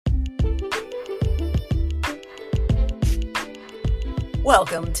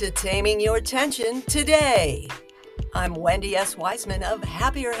Welcome to Taming Your Tension today. I'm Wendy S. Wiseman of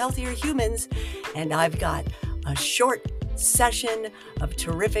Happier, Healthier Humans, and I've got a short session of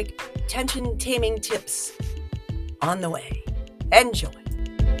terrific tension taming tips on the way. Enjoy.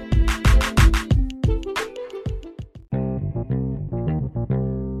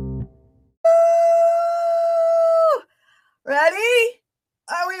 Ready?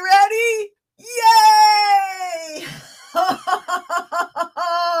 Are we ready? Yay!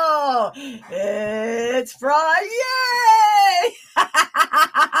 It's Friday!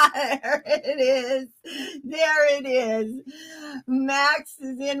 There it is. There it is. Max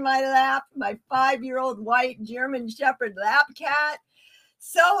is in my lap, my 5-year-old white German Shepherd lap cat.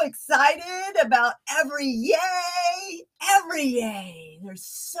 So excited about every yay. There's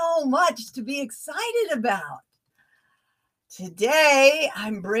so much to be excited about. Today,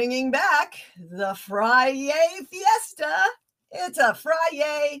 I'm bringing back the Friday Fiesta. It's a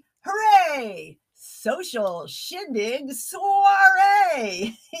Friday hooray! Social shindig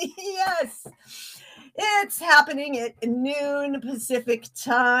soiree. Yes, it's happening at noon Pacific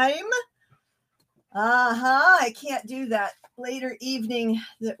time. I can't do that later evening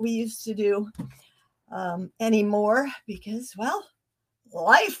that we used to do anymore because, well,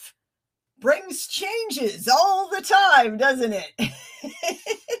 life brings changes all the time, doesn't it?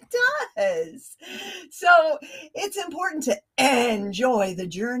 It does. So it's important to enjoy the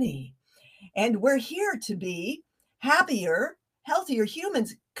journey. And we're here to be happier, healthier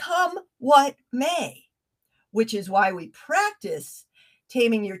humans, come what may, which is why we practice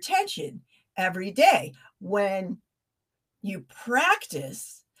taming your tension every day. When you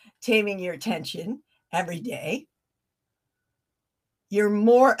practice taming your tension every day, you're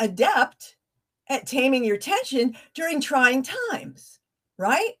more adept at taming your tension during trying times,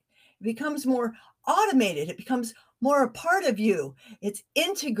 right? It becomes more automated. It becomes more a part of you. It's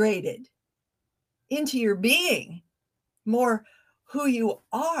integrated into your being, more who you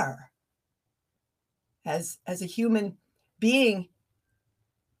are as a human being,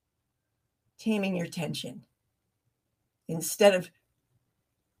 taming your tension. Instead of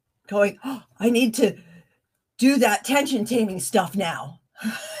going, oh, I need to do that tension taming stuff now.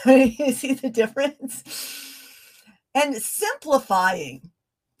 You see the difference? And simplifying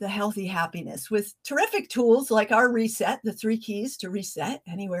the healthy happiness with terrific tools like our reset, the 3 keys to reset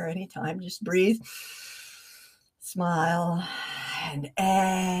anywhere, anytime. Just breathe, smile, and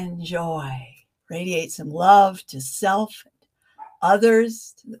enjoy. Radiate some love to self,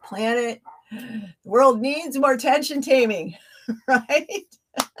 others, to the planet. The world needs more tension taming, right?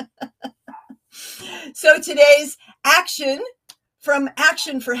 So today's action from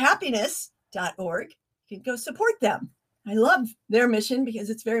actionforhappiness.org, you can go support them. I love their mission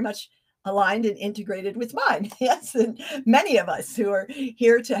because it's very much aligned and integrated with mine. Yes, and many of us who are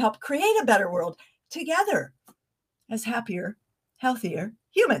here to help create a better world together as happier, healthier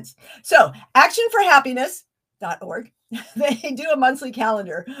humans. So actionforhappiness.org, they do a monthly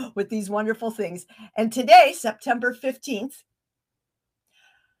calendar with these wonderful things. And today, September 15th,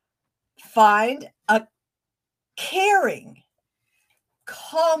 find a caring,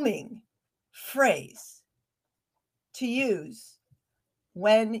 calming phrase to use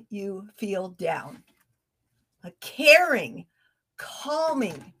when you feel down. A caring,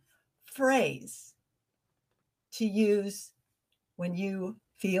 calming phrase to use when you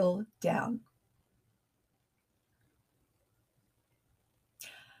feel down.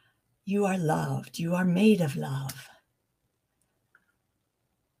 You are loved. You are made of love.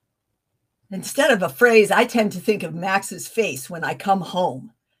 Instead of a phrase, I tend to think of Max's face when I come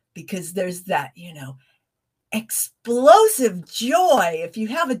home because there's that, explosive joy. If you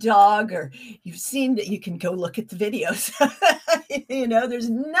have a dog or you've seen that, you can go look at the videos. There's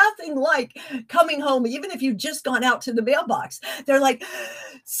nothing like coming home, even if you've just gone out to the mailbox. They're like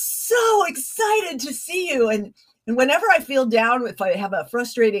so excited to see you. And whenever I feel down, if I have a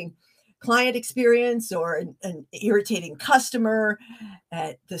frustrating client experience or an irritating customer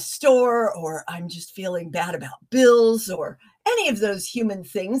at the store, or I'm just feeling bad about bills or any of those human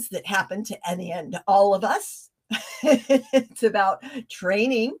things that happen to any and all of us. It's about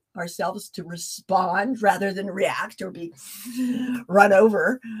training ourselves to respond rather than react or be run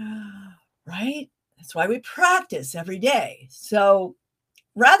over, right? That's why we practice every day. So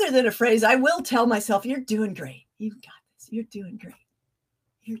rather than a phrase, I will tell myself, you're doing great. You've got this. You're doing great.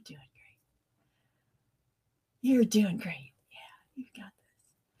 You're doing great. You're doing great. Yeah, you've got this.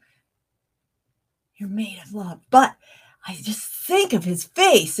 You're made of love. But I just think of his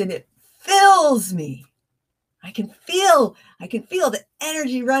face and it fills me. I can feel the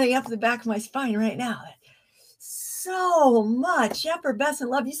energy running up the back of my spine right now. so much. Effervescent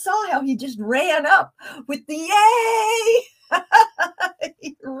love. You saw how he just ran up with the yay.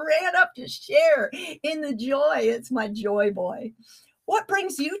 He ran up to share in the joy. It's my joy boy. What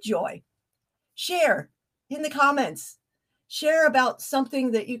brings you joy? Share in the comments. Share about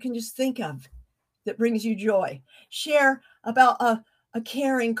something that you can just think of that brings you joy. Share about a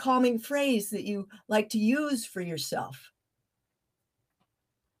caring, calming phrase that you like to use for yourself.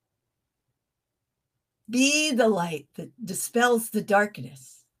 Be the light that dispels the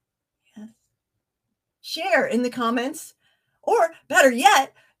darkness. Yes. Share in the comments, or better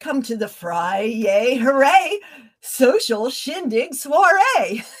yet, come to the Fry-Yay Hooray Social Shindig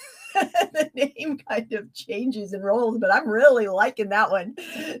Soiree. The name kind of changes and rolls, but I'm really liking that one.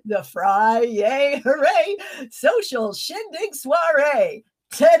 The Fry-Yay Hooray Social Shindig Soiree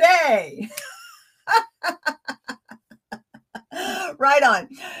today. Right on.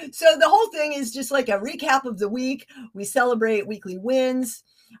 So the whole thing is just like a recap of the week. We celebrate weekly wins.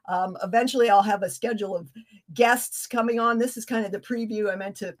 Eventually I'll have a schedule of guests coming on. This is kind of the preview. I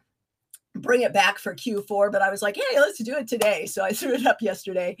meant to bring it back for Q4, but I was like, hey, let's do it today. So I threw it up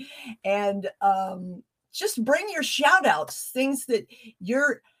yesterday. And just bring your shout outs, things that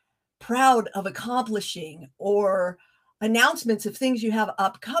you're proud of accomplishing, or announcements of things you have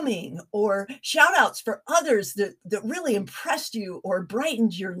upcoming, or shout outs for others that really impressed you or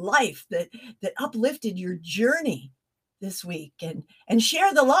brightened your life, that uplifted your journey this week, and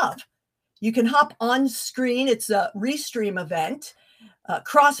share the love. You can hop on screen. It's a restream event,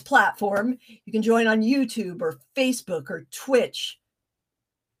 cross-platform. You can join on YouTube or Facebook or Twitch,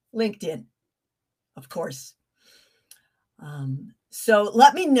 LinkedIn, of course. So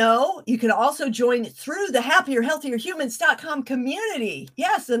let me know. You can also join through the happierhealthierhumans.com community.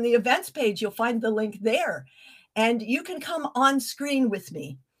 Yes, on the events page, you'll find the link there. And you can come on screen with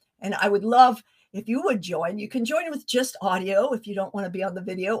me. And I would love if you would join. You can join with just audio if you don't want to be on the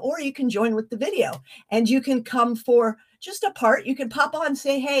video, or you can join with the video. And you can come for just a part. You can pop on,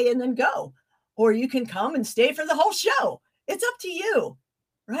 say hey, and then go. Or you can come and stay for the whole show. It's up to you,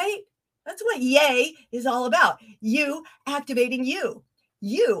 right? That's what yay is all about. You activating you.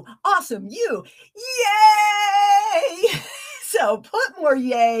 You, awesome, you. Yay! So put more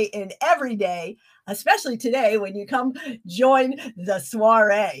yay in every day, especially today when you come join the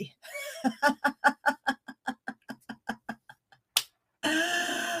soiree.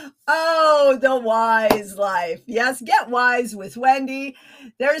 Oh, the wise life. Yes, get wise with Wendy.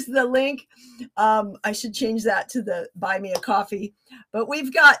 There's the link. I should change that to the buy me a coffee. But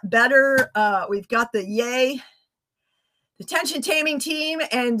we've got better. We've got the yay, the tension taming team,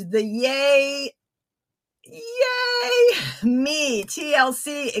 and the yay me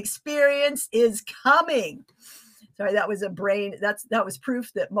TLC experience is coming. Sorry, that was a brain. That was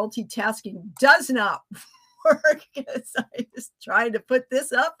proof that multitasking does not work. Because I was trying to put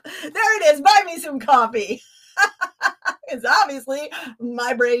this up. There it is. Buy me some coffee. Because obviously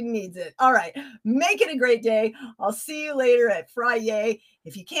my brain needs it. All right. Make it a great day. I'll see you later at Fry-Yay.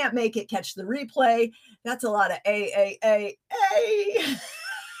 If you can't make it, catch the replay. That's a lot of A.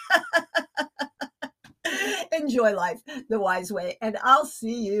 Enjoy life the wise way. And I'll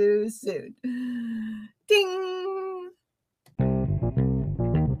see you soon. Ding.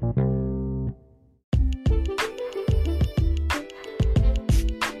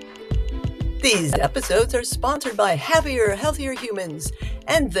 These episodes are sponsored by Happier, Healthier Humans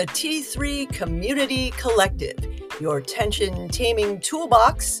and the T3 Community Collective, your tension taming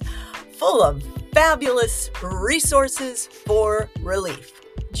toolbox full of fabulous resources for relief.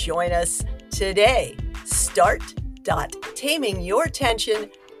 Join us today.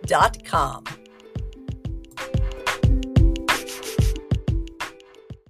 Start.tamingyourtension.com.